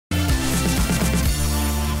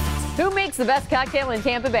Who makes the best cocktail in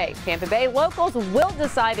Tampa Bay? Tampa Bay locals will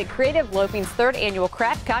decide at Creative Loafing's third annual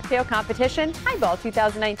craft cocktail competition, Highball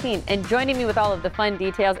 2019. And joining me with all of the fun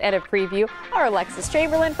details and a preview are Alexis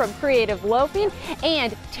Chamberlain from Creative Loafing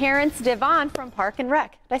and Terrence Devon from Park and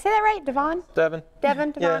Rec. Did I say that right? Devon? Devon.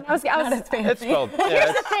 Devon? Yeah. I was fancy. It's spelled.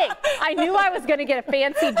 Here's the thing. I knew I was going to get a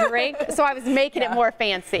fancy drink, so I was making it more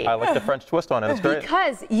fancy. I like the French twist on it. It's great.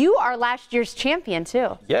 Because you are last year's champion,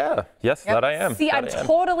 too. Yeah. Yes, that I am. See, I'm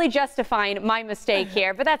totally justifying my mistake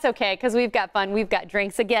here, but that's okay because we've got fun. We've got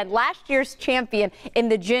drinks. Again, last year's champion in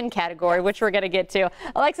the gin category, which we're going to get to.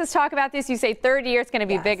 Alexis, talk about this. You say third year it's going to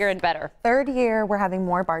be bigger and better. Third year, we're having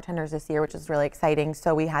more bartenders this year, which is really exciting.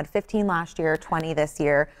 So we had 15 last year, 20 this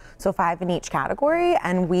year, so 5 in each category.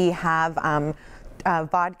 And we have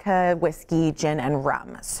vodka, whiskey, gin, and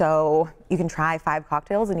rum. So you can try 5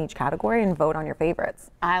 cocktails in each category and vote on your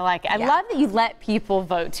favorites. I like it. I love that you let people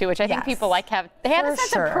vote too, which I think people like they have a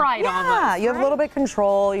sense of pride almost. Yeah, you have a little bit of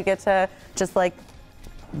control. You get to just like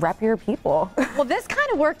rep your people. Well, this kind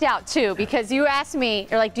of worked out too because you asked me,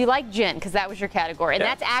 you're like, do you like gin? Because that was your category. And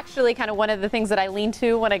that's actually kind of one of the things that I lean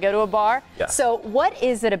to when I go to a bar. Yeah. So what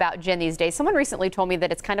is it about gin these days? Someone recently told me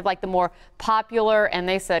that it's kind of like the more popular and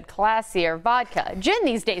they said classier vodka. Gin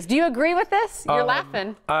these days. Do you agree with this? You're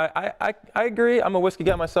laughing. I agree. I'm a whiskey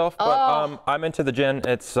guy myself, but I'm into the gin.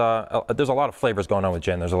 It's there's a lot of flavors going on with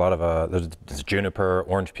gin. There's a lot of there's juniper,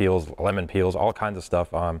 orange peels, lemon peels, all kinds of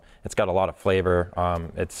stuff. It's got a lot of flavor.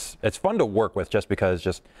 It's fun to work with just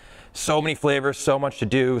because so many flavors, so much to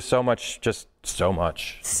do, so much.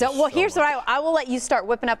 So here's what I will let you start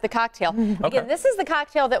whipping up the cocktail. Again, this is the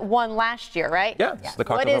cocktail that won last year, right? Yeah, it's the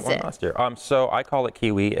cocktail that won last year. So I call it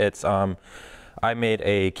kiwi. It's I made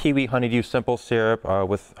a kiwi honeydew simple syrup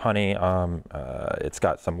with honey. It's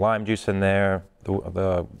got some lime juice in there,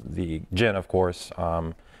 the gin, of course.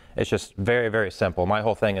 It's just very, very simple. My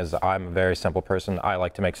whole thing is I'm a very simple person. I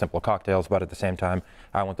like to make simple cocktails, but at the same time,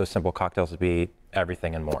 I want those simple cocktails to be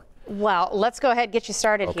everything and more. Well, let's go ahead and get you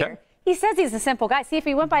started here. He says he's a simple guy. See, if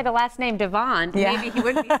he went by the last name Devon, maybe he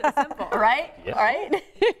wouldn't be so simple, right? Yeah. All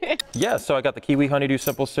right? Yeah, so I got the kiwi honeydew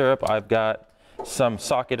simple syrup. I've got some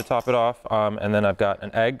sake to top it off, and then I've got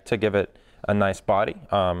an egg to give it a nice body,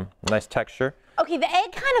 nice texture. Okay, the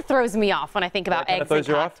egg kind of throws me off when I think about eggs in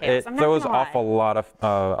cocktails. It throws off a lot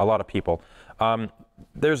of people.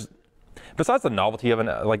 Besides the novelty of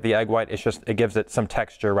like the egg white, it gives it some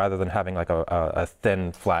texture rather than having like a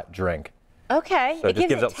thin, flat drink. Okay. So it just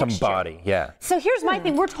gives it some body, yeah. So here's my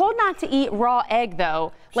thing. We're told not to eat raw egg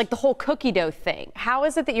though, like the whole cookie dough thing. How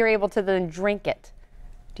is it that you're able to then drink it?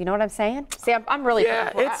 Do you know what I'm saying? See, I'm really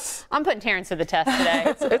I'm putting Terrence to the test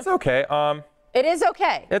today. It's okay. It is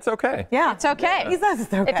okay. It's okay. Yeah. It's okay. He says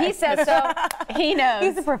it's okay. If he says so, he knows.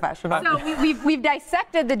 He's a professional. So we've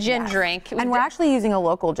dissected the gin drink. And we're actually using a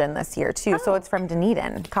local gin this year, too. So it's from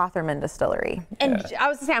Dunedin, Cotherman Distillery. And I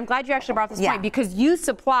was going to say, I'm glad you actually brought this point because you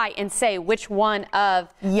supply and say which one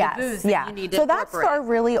of the booze that you need to that's our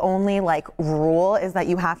really only like rule is that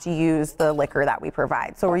you have to use the liquor that we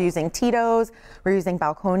provide. So we're using Tito's, we're using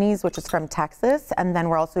Balcones, which is from Texas, and then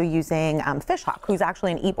we're also using Fishhawk, who's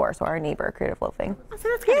actually an Ybor, so our neighbor, Creative Loafing. So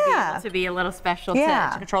that's going to be able to be a little special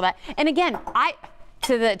to control that. And again,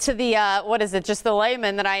 to the what is it? Just the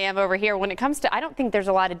layman that I am over here. When it comes to, I don't think there's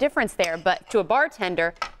a lot of difference there. But to a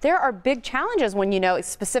bartender, there are big challenges when you know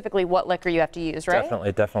specifically what liquor you have to use, right?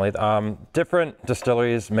 Definitely. Different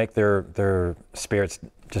distilleries make their spirits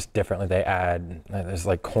just differently. They add there's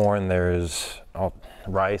like corn, there's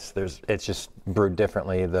rice. It's just brewed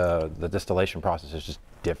differently. The distillation process is just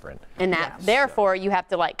different. And that, therefore, you have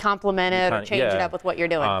to like complement it or change it up with what you're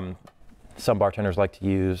doing. Some bartenders like to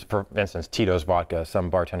use, for instance, Tito's vodka.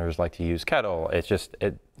 Some bartenders like to use Kettle. It's just,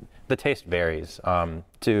 the taste varies.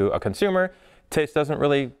 To a consumer, taste doesn't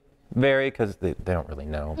really vary because they don't really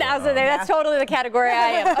know. That's totally the category I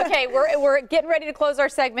am. Okay, we're getting ready to close our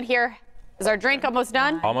segment here. Is our drink almost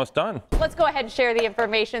done? Almost done. Let's go ahead and share the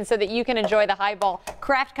information so that you can enjoy the Highball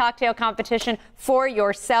Craft Cocktail Competition for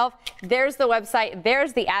yourself. There's the website.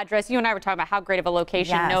 There's the address. You and I were talking about how great of a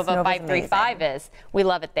location Nova 535 is. We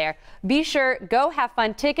love it there. Be sure, go have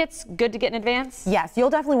fun. Tickets, good to get in advance? Yes, you'll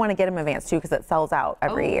definitely want to get them in advance too because it sells out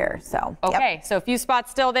every year. So okay, so a few spots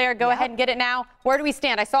still there. Go ahead and get it now. Where do we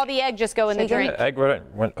stand? I saw the egg just go in the drink. Egg went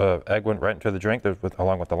right into the drink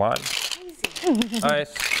along with the lime. Easy.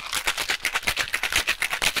 Nice.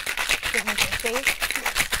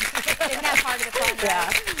 Isn't that part of the fun?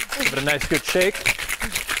 Yeah. Give it a nice good shake.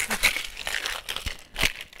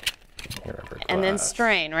 And then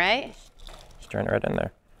strain, right? Strain it right in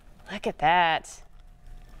there. Look at that.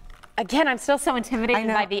 Again, I'm still so intimidated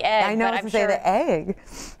by the egg. I know, but I'm sure the egg.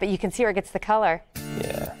 But you can see where it gets the color.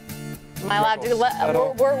 Yeah. Am I allowed to?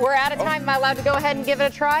 We're out of time. Am I allowed to go ahead and give it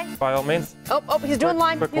a try? By all means. Oh, he's doing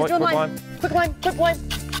lime. He's doing lime. Quick lime.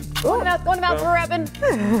 Going to mouth for Robin.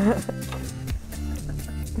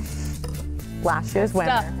 Last year's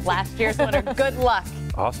winner. Last year's winner. Good luck.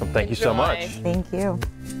 Awesome. Thank you so much. Thank you.